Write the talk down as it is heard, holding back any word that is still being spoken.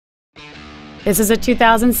This is a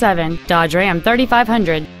 2007 Dodge Ram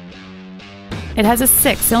 3500. It has a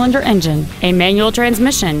 6-cylinder engine, a manual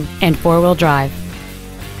transmission, and 4-wheel drive.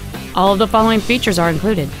 All of the following features are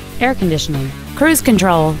included: air conditioning, cruise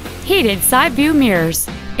control, heated side view mirrors,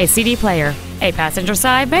 a CD player, a passenger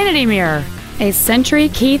side vanity mirror, a Sentry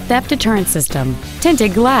key theft deterrent system,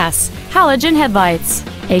 tinted glass, halogen headlights,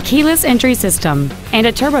 a keyless entry system, and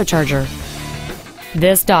a turbocharger.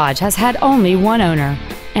 This Dodge has had only one owner,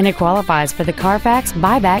 and it qualifies for the Carfax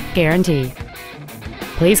buyback guarantee.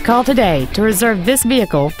 Please call today to reserve this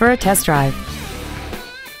vehicle for a test drive.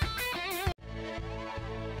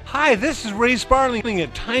 Hi, this is Ray Sparling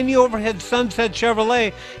at Tiny Overhead Sunset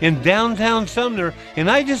Chevrolet in downtown Sumner, and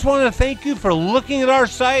I just want to thank you for looking at our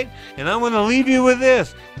site, and I want to leave you with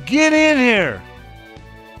this: get in here!